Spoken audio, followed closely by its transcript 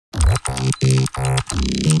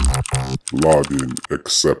Login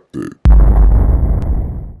accepted.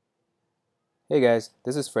 Hey guys,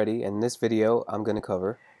 this is Freddy, and in this video I'm going to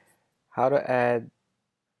cover how to add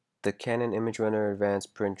the Canon Image Runner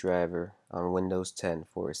Advanced Print Driver on Windows 10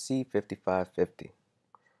 for a C5550.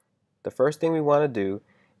 The first thing we want to do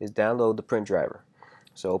is download the print driver.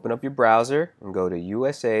 So open up your browser and go to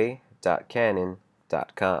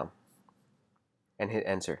usa.canon.com and hit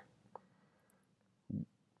enter.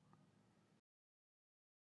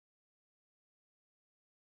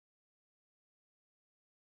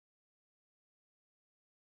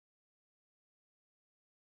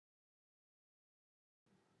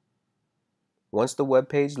 Once the web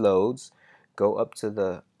page loads, go up to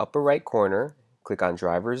the upper right corner, click on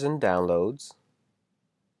Drivers and Downloads,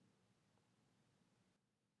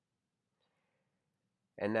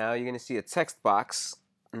 and now you're going to see a text box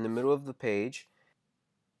in the middle of the page.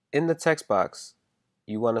 In the text box,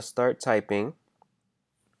 you want to start typing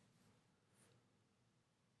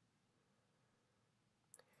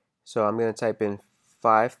so I'm going to type in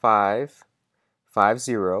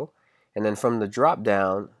 5550, and then from the drop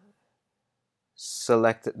down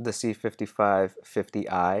select the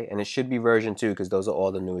C5550i, and it should be version 2 because those are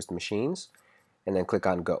all the newest machines, and then click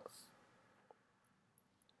on go.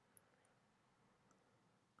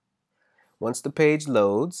 Once the page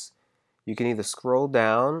loads, you can either scroll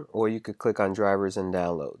down or you could click on drivers and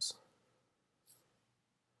downloads.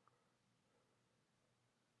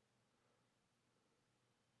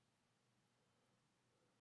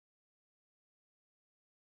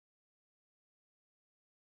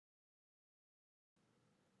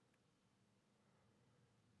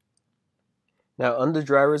 Now under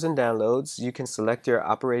drivers and downloads, you can select your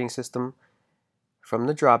operating system from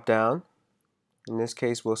the drop down. In this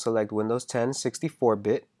case, we'll select Windows 10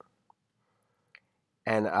 64-bit,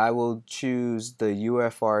 and I will choose the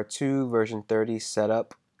ufrII version 30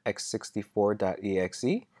 setup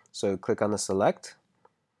x64.exe. So click on the select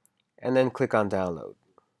and then click on download.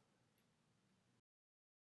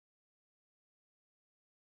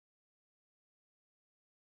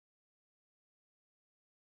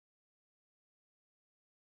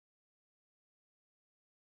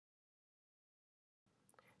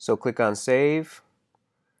 So click on save,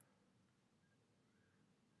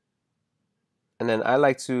 and then I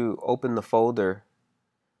like to open the folder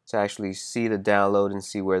to actually see the download and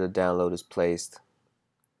see where the download is placed.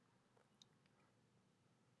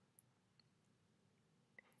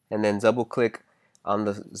 And then double click on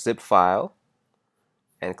the zip file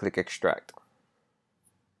and click extract.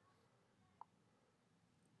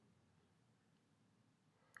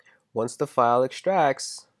 Once the file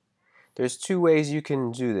extracts, there's two ways you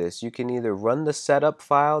can do this. You can either run the setup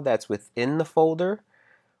file that's within the folder,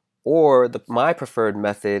 or my preferred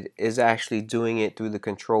method is actually doing it through the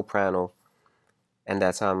control panel, and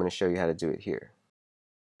that's how I'm going to show you how to do it here.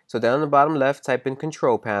 So down in the bottom left, type in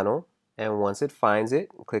control panel, and once it finds it,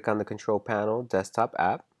 click on the control panel desktop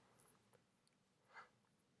app.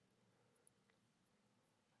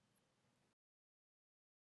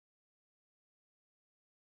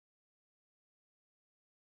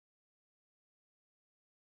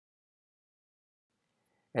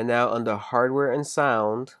 And now under hardware and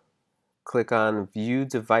sound, click on view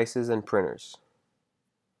devices and printers.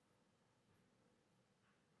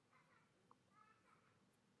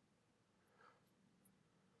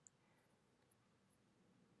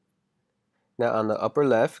 Now on the upper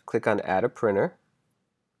left, click on add a printer.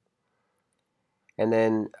 And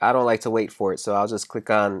then I don't like to wait for it, so I'll just click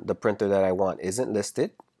on the printer that I want isn't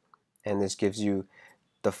listed, and this gives you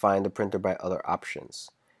the find the printer by other options.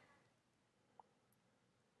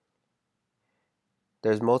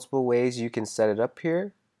 There's multiple ways you can set it up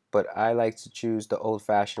here, but I like to choose the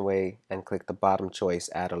old-fashioned way and click the bottom choice,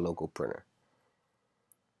 add a local printer.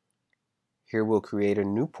 Here we'll create a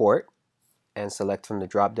new port and select from the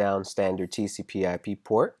drop-down standard TCP/IP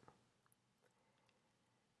port.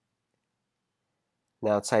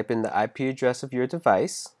 Now type in the IP address of your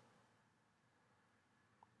device.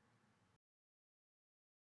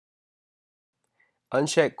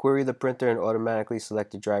 Uncheck Query the printer and automatically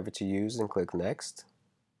select the driver to use and click Next.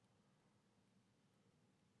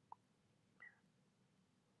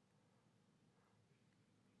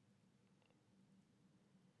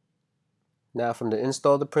 Now from the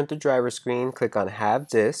Install the Printer Driver screen, click on Have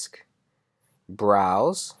Disk,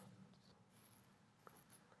 Browse,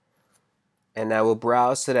 and now we'll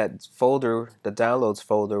browse to that folder, the Downloads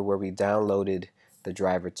folder, where we downloaded the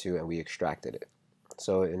driver to and we extracted it.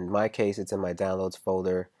 So in my case, it's in my Downloads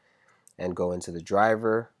folder, and go into the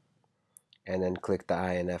driver and then click the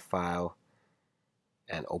INF file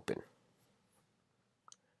and open.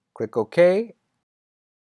 Click OK.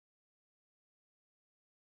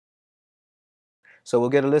 So we'll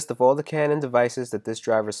get a list of all the Canon devices that this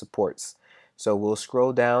driver supports. So we'll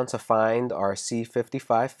scroll down to find our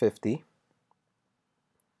C5550.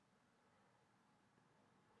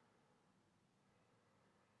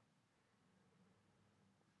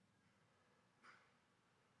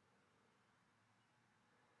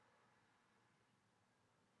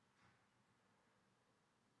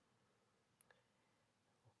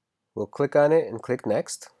 We'll click on it and click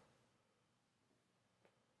Next.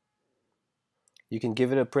 You can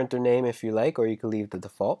give it a printer name if you like, or you can leave the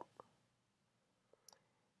default.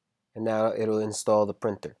 And now it'll install the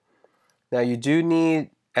printer. Now you do need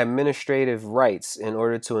administrative rights in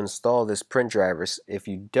order to install this print driver. If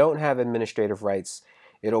you don't have administrative rights,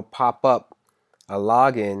 it'll pop up a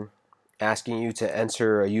login asking you to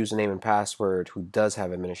enter a username and password who does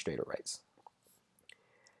have administrative rights.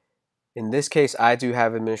 In this case, I do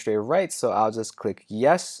have administrative rights, so I'll just click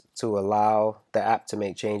yes to allow the app to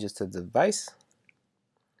make changes to the device.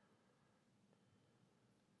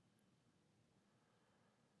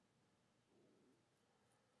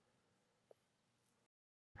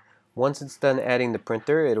 Once it's done adding the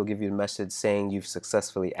printer, it'll give you a message saying you've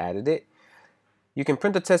successfully added it. You can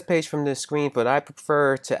print a test page from this screen, but I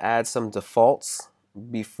prefer to add some defaults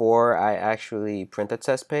before I actually print a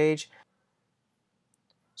test page.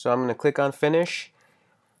 So I'm going to click on Finish,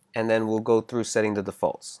 and then we'll go through setting the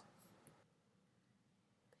defaults.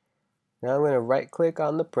 Now I'm going to right-click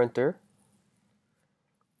on the printer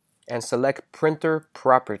and select Printer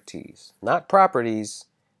Properties. Not Properties,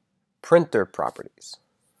 Printer Properties.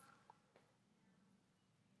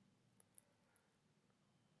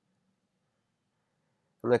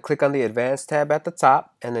 I'm going to click on the Advanced tab at the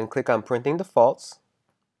top and then click on Printing Defaults.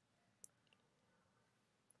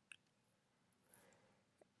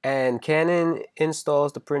 And Canon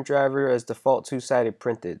installs the print driver as default two-sided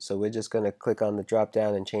printed. So we're just going to click on the drop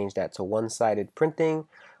down and change that to one-sided printing.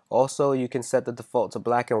 Also, you can set the default to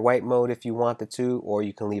black and white mode if you wanted to, or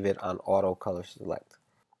you can leave it on auto color select.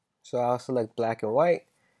 So I'll select black and white.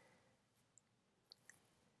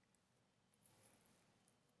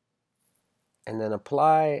 And then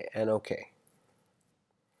apply and OK.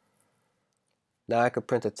 Now I could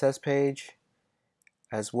print a test page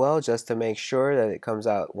as well, just to make sure that it comes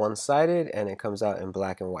out one-sided and it comes out in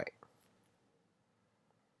black and white.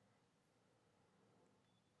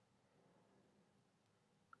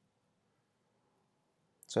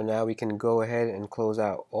 So now we can go ahead and close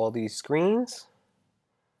out all these screens.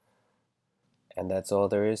 And that's all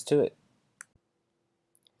there is to it.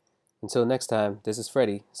 Until next time, this is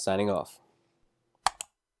Freddy signing off.